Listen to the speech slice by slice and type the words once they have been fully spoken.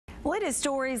Well, it is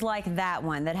stories like that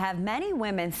one that have many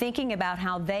women thinking about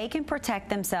how they can protect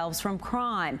themselves from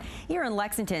crime. Here in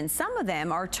Lexington, some of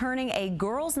them are turning a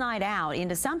girls' night out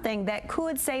into something that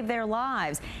could save their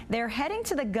lives. They're heading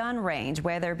to the gun range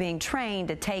where they're being trained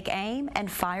to take aim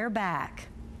and fire back.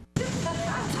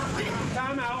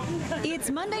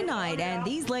 It's Monday night and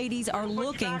these ladies are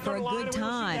looking for a good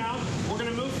time. We're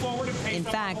going to move forward and pace. In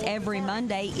fact, every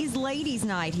Monday is ladies'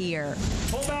 night here.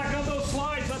 Pull back on those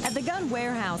slides. At the gun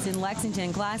warehouse in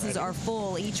Lexington, classes are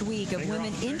full each week of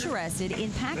women interested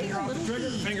in packing a little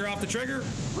heat. Finger off the trigger.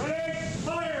 Ready,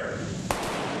 fire!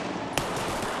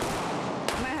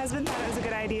 My husband thought it was a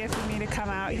good idea for me to come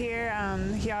out here.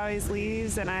 He always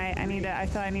leaves, and I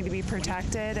feel I need to be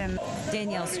protected. And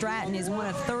Danielle Stratton is one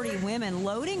of 30 women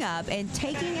loading up and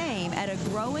taking aim at a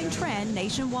growing trend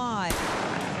nationwide.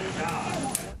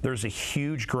 There's a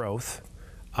huge growth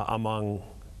among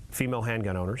female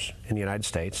handgun owners in the United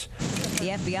States. The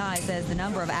FBI says the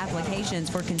number of applications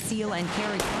for conceal and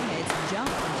carry permits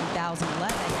jumped in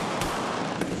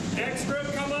 2011. Next group,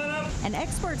 come on up. And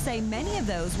experts say many of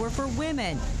those were for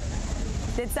women.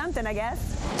 Did something, I guess.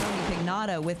 Tony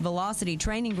Pignato with Velocity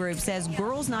Training Group says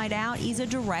Girls' Night Out is a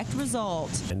direct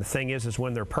result. And the thing is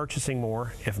when they're purchasing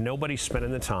more, if nobody's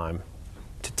spending the time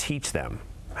to teach them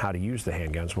how to use the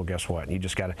handguns, well, guess what? You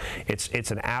just got to,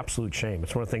 it's an absolute shame.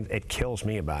 It's one of the things, it kills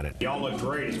me about it. Y'all look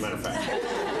great, as a matter of fact.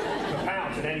 The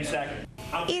pounds in any second.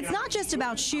 It's not just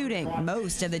about shooting.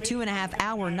 Most of the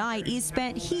 2.5-hour night is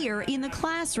spent here in the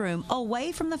classroom,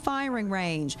 away from the firing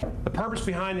range. The purpose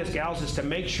behind this, gals, is to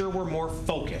make sure we're more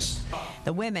focused.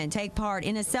 The women take part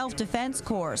in a self-defense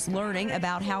course, learning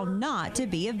about how not to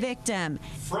be a victim.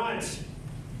 Front.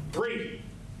 3.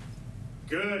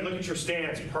 Good. Look at your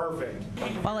stance. Perfect.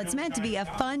 While it's meant to be a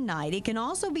fun night, it can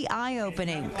also be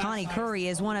eye-opening. Connie Curry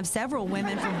is one of several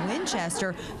women from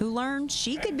Winchester who learned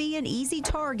she could be an easy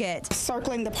target.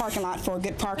 Circling the parking lot for a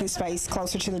good parking space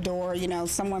closer to the door. You know,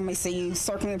 someone may see you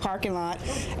circling the parking lot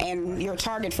and you're a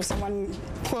target for someone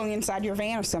pulling inside your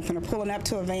van or something, or pulling up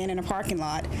to a van in a parking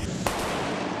lot.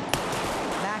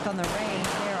 Back on the range,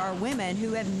 there are women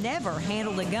who have never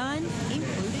handled a gun,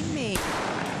 including me.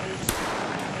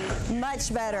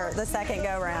 Much better the second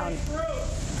go-round.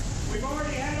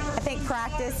 I think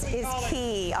practice is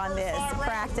key on this.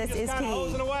 Practice is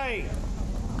key.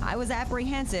 I was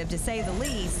apprehensive, to say the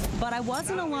least, but I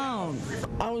wasn't alone.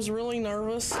 I was really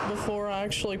nervous before I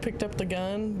actually picked up the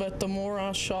gun, but the more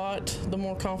I shot, the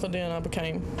more confident I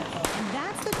became. And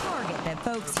that's the target that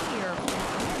folks here want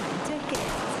to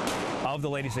hit. Of the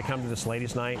ladies that come to this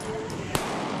ladies' night,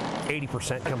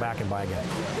 80% come back and buy a gun.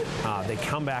 They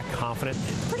come back confident.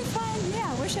 Pretty fun,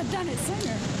 yeah. Wish I'd done it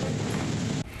sooner.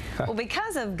 Well,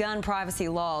 because of gun privacy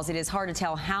laws, it is hard to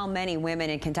tell how many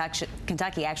women in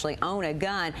Kentucky actually own a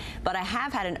gun, but I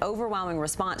have had an overwhelming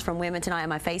response from women tonight on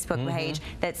my Facebook page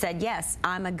that said, yes,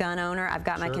 I'm a gun owner. I've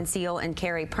got my conceal and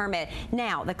carry permit.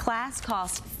 Now, the class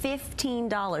costs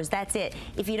 $15. That's it.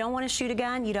 If you don't want to shoot a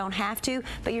gun, you don't have to,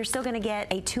 but you're still going to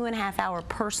get a 2.5-hour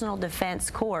personal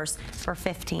defense course for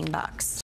 $15.